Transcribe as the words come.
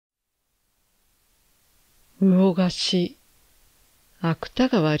うおがし、芥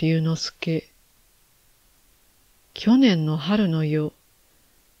川龍之介。去年の春の夜、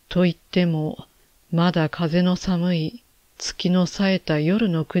と言っても、まだ風の寒い月の冴えた夜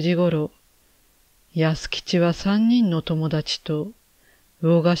の9時ごろ、安吉は3人の友達と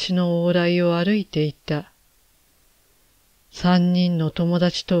魚河岸の往来を歩いていた。3人の友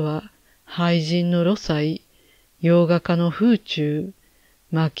達とは、俳人の露西、洋画家の風中、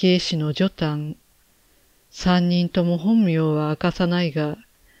蒔絵師の女丹。3人とも本名は明かさないが、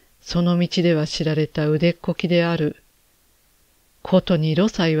その道では知られた腕っこきである。ことに露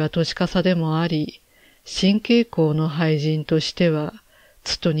西は年笠でもあり、神経公の俳人としては、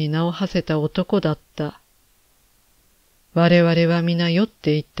つに名を馳せた男だった。我々は皆酔っ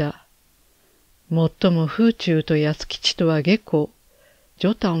ていた。もっとも風中と安吉とは下戸、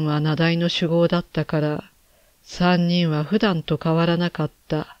女丹は名題の酒豪だったから、三人は普段と変わらなかっ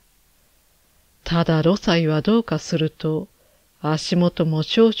た。ただ露西はどうかすると、足元も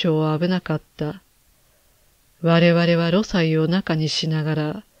少々危なかった。我々は露西を中にしなが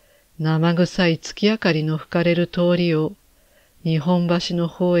ら、生臭い月明かりの吹かれる通りを、日本橋の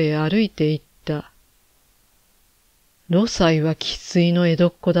方へ歩いて行った。露西は生粋の江戸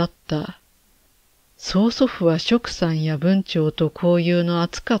っ子だった。曽祖父は蜀山や文鳥と交友の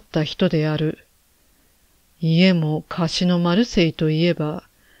厚かった人である。家も貸のマルセイといえば、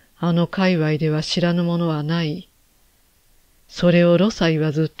あの界隈では知らぬものはない。それを露西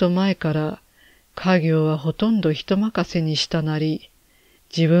はずっと前から、家業はほとんど人任せにしたなり、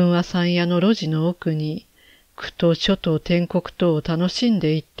自分は山谷の路地の奥に、苦と書と天国とを楽しん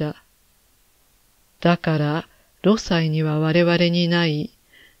でいった。だから、露西には我々にない、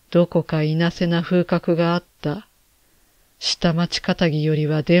どこかいなせな風格があった。下町かたぎより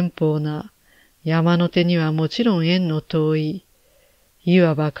は伝法な、山の手にはもちろん縁の遠い、い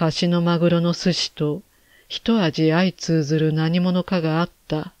わば貸のマグロの寿司と、一味相通ずる何者かがあっ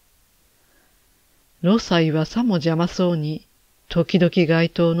た。露西はさも邪魔そうに、時々街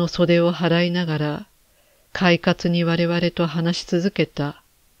灯の袖を払いながら、快活に我々と話し続けた。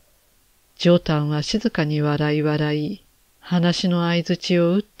女丹は静かに笑い、話の相槌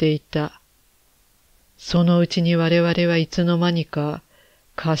を打っていた。そのうちに我々はいつの間にか、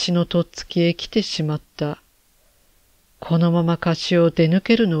貸のとっつきへ来てしまった。このまま貸を出抜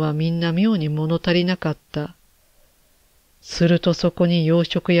けるのはみんな妙に物足りなかった。するとそこに洋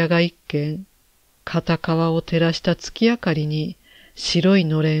食屋が一軒、片側を照らした月明かりに白い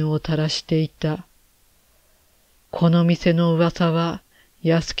のれんを垂らしていた。この店の噂は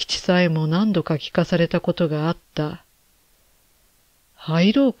安吉さえも何度か聞かされたことがあった。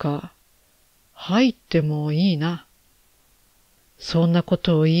入ろうか。入ってもいいな。そんなこ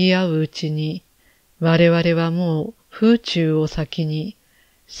とを言い合ううちに、我々はもう風中を先に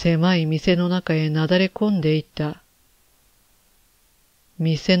狭い店の中へなだれ込んでいた。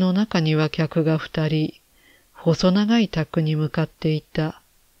店の中には客が2人、細長い宅に向かっていた。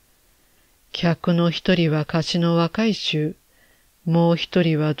客の1人は貸の若い衆、もう1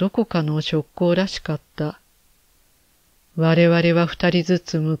人はどこかの職工らしかった。我々は2人ず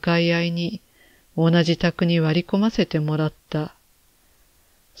つ向かい合いに同じ宅に割り込ませてもらった。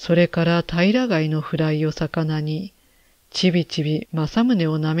それから平貝のフライを魚に、ちびちび正宗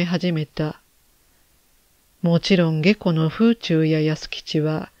を舐め始めた。もちろん下戸の風中や安吉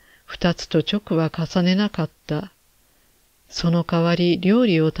は2つと直は重ねなかった。その代わり料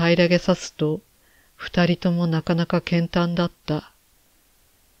理を平らげさすと、2人ともなかなか健談だった。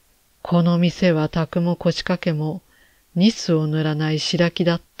この店は宅も腰掛けも、ニスを塗らない白木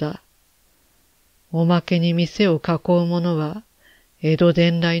だった。おまけに店を囲う者は、江戸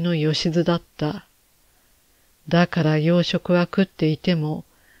伝来の吉津だった。だから洋食は食っていても、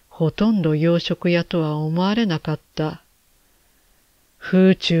ほとんど洋食屋とは思われなかった。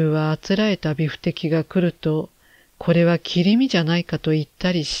風中はあつらえたビフテキが来ると、これは切り身じゃないかと言っ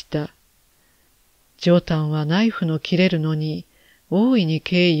たりした。女丹はナイフの切れるのに、大いに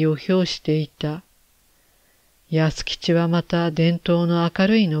敬意を表していた。安吉はまた伝統の明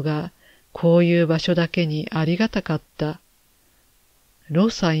るいのが、こういう場所だけにありがたかった。露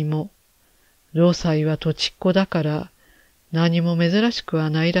西は土地っ子だから、何も珍しくは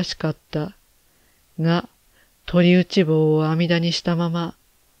ないらしかった。が、鳥打ち棒を阿弥陀にしたまま、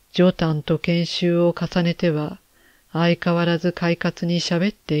女丹と研修を重ねては、相変わらず快活に喋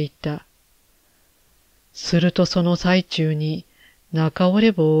っていた。するとその最中に、中折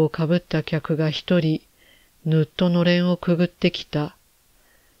れ棒をかぶった客が一人、ぬっとのれんをくぐってきた。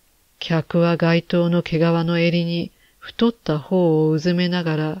客は街灯の毛皮の襟に太った方をうずめな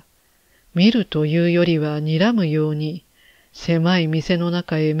がら、見るというよりは睨むように、狭い店の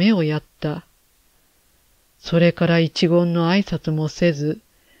中へ目をやった。それから一言の挨拶もせず、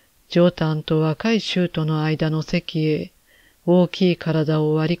上丹と若い衆との間の席へ大きい体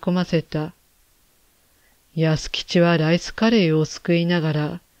を割り込ませた。安吉はライスカレーをすくいなが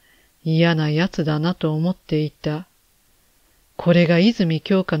ら嫌なやつだなと思っていた。これが泉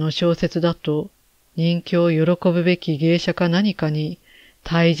鏡花の小説だと人気を喜ぶべき芸者か何かに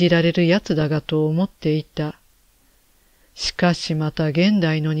対じられるやつだがと思っていた。しかしまた現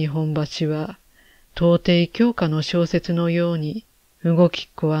代の日本橋は到底鏡花の小説のように動きっ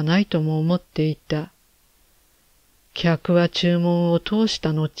こはないとも思っていた。客は注文を通し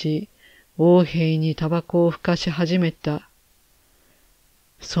た後、横柄にタバコをふかし始めた。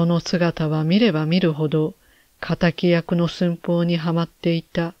その姿は見れば見るほど敵役の寸法にはまってい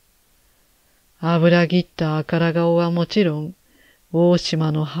た。油ぎった赤ら顔はもちろん、大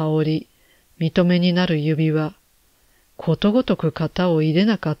島の羽織、認めになる指輪、ことごとく型を入れ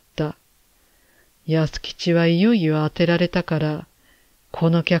なかった。安吉はいよいよ当てられたから、こ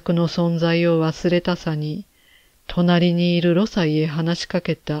の客の存在を忘れたさに、隣にいるロサイへ話しか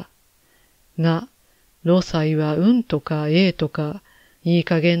けた。が、ロサイはうんとかええとか、いい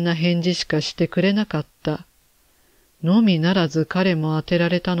加減な返事しかしてくれなかった。のみならず彼も当てら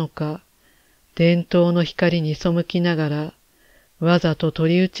れたのか、電灯の光に背きながら、わざと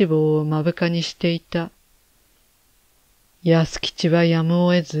取り打ち棒を目深にしていた。安吉はやむ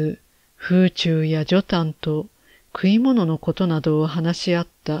を得ず、風中や女丹と食い物のことなどを話し合っ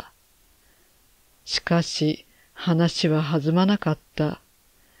た。しかし、話は弾まなかった。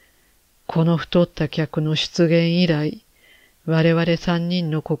この太った客の出現以来、我々三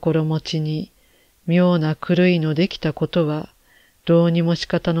人の心持ちに妙な狂いのできたことはどうにも仕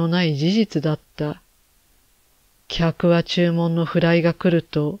方のない事実だった。客は注文のフライが来る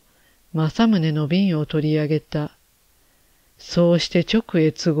と正宗の瓶を取り上げた。そうして直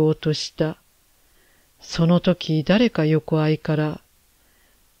へ継ごうとした。その時誰か横合いから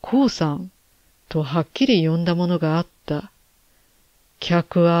「こうさん」とはっきり呼んだものがあった。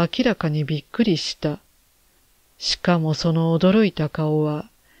客は明らかにびっくりした。しかもその驚いた顔は、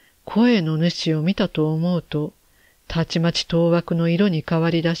声の主を見たと思うと、たちまち当惑の色に変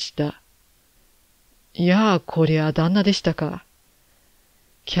わり出した。いやあ、こりゃ旦那でしたか。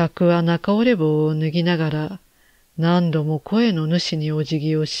客は中折れ棒を脱ぎながら、何度も声の主にお辞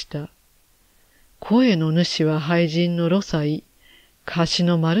儀をした。声の主は俳人のロサイ、歌手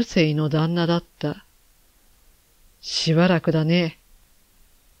のマルセイの旦那だった。しばらくだね。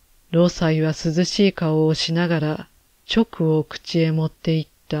ロサイは涼しい顔をしながら直を口へ持っていっ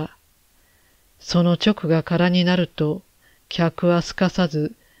た。その直が空になると、客はすかさ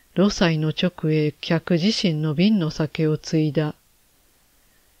ずロサイの直へ客自身の瓶の酒をついだ。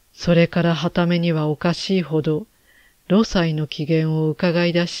それからはためにはおかしいほどロサイの機嫌を伺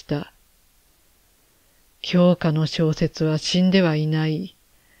い出した。鏡花の小説は死んではいない。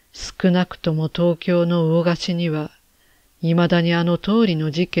少なくとも東京の魚河岸には、いまだにあの通りの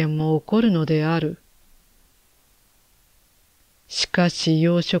事件も起こるのである。しかし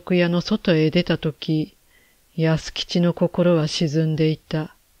洋食屋の外へ出たとき、安吉の心は沈んでい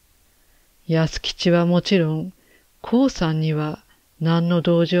た。安吉はもちろん、こうさんには何の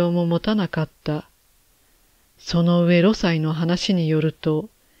同情も持たなかった。その上ロサイの話によると、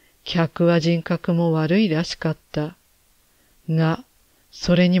客は人格も悪いらしかった。が、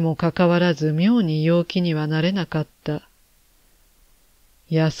それにもかかわらず妙に陽気にはなれなかった。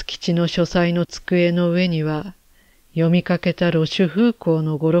安吉の書斎の机の上には、読みかけた露守風光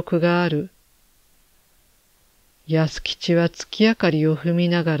の語録がある。安吉は月明かりを踏み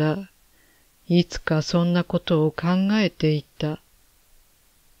ながら、いつかそんなことを考えていた。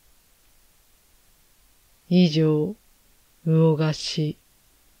以上、魚河岸、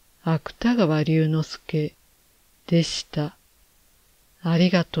芥川龍之介でした。あり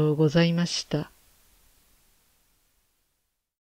がとうございました。